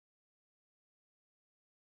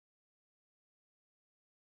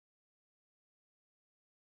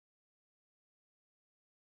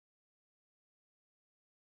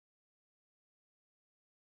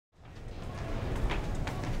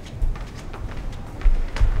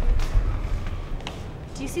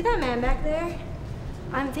Do you see that man back there?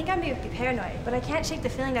 I think I may be paranoid, but I can't shake the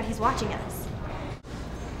feeling that he's watching us.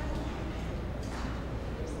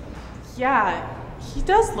 Yeah, he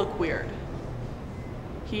does look weird.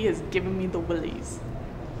 He is giving me the willies.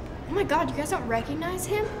 Oh my god, you guys don't recognize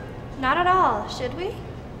him? Not at all, should we?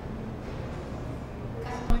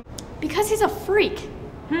 Because he's a freak.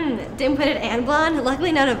 Dim-witted and blonde?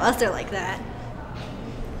 Luckily none of us are like that.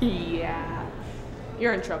 Yeah.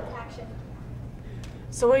 You're in trouble.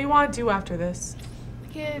 So what do you want to do after this?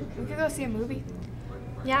 We could go see a movie.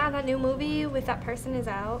 Yeah, that new movie with that person is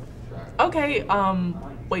out. Okay,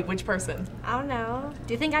 wait, which person? I don't know.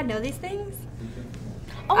 Do you think I know these things?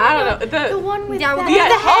 Oh, I don't know. The one with Yeah, that. with the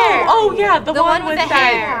hair. Oh yeah, the one with the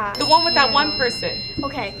that. hair. The one with that one person.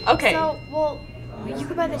 Okay. Okay. So, well, you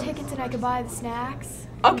could buy the tickets and I could buy the snacks.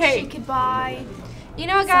 Okay. And she could buy. You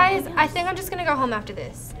know what, guys? I think I'm just gonna go home after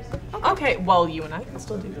this. Okay, well, you and I can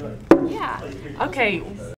still do that. Yeah. Okay.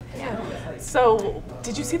 Yeah. So,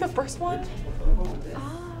 did you see the first one? Yeah.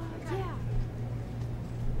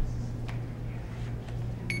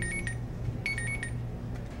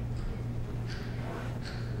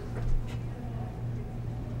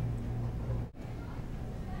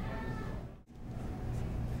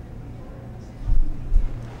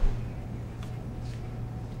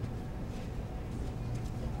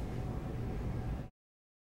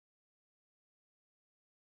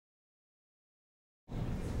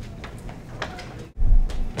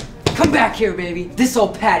 Come back here, baby. This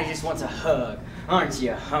old Patty just wants a hug. Aren't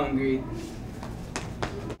you hungry?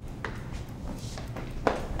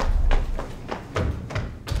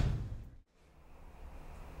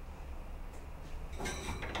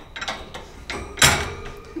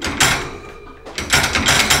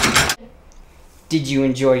 Did you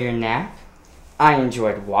enjoy your nap? I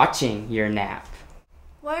enjoyed watching your nap.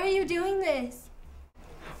 Why are you doing this?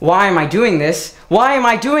 Why am I doing this? Why am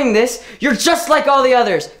I doing this? You're just like all the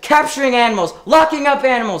others. Capturing animals, locking up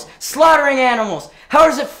animals, slaughtering animals. How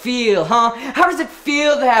does it feel, huh? How does it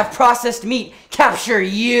feel to have processed meat capture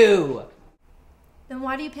you? Then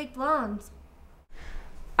why do you pick blondes?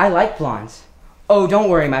 I like blondes. Oh, don't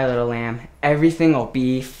worry, my little lamb. Everything will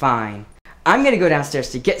be fine. I'm gonna go downstairs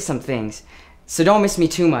to get some things, so don't miss me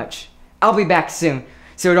too much. I'll be back soon,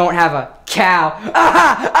 so we don't have a cow.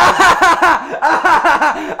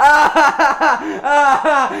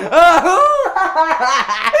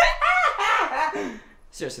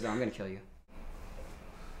 Seriously though, I'm gonna kill you.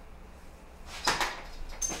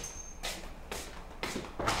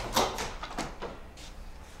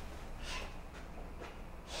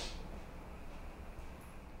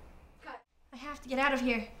 I have to get out of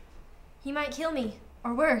here. He might kill me,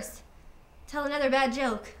 or worse, tell another bad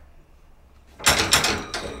joke.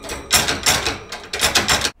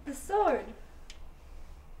 The sword.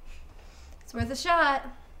 It's worth a shot.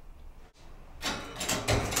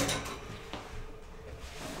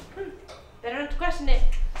 Better not to question it.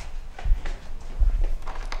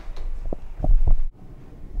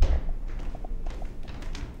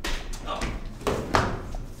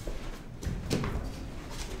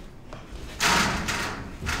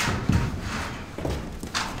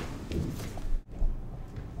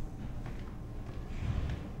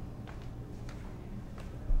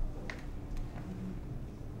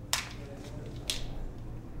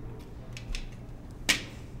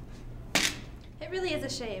 It really is a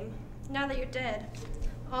shame. Now that you're dead,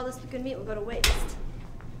 all this good meat will go to waste.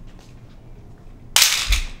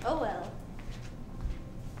 Oh well.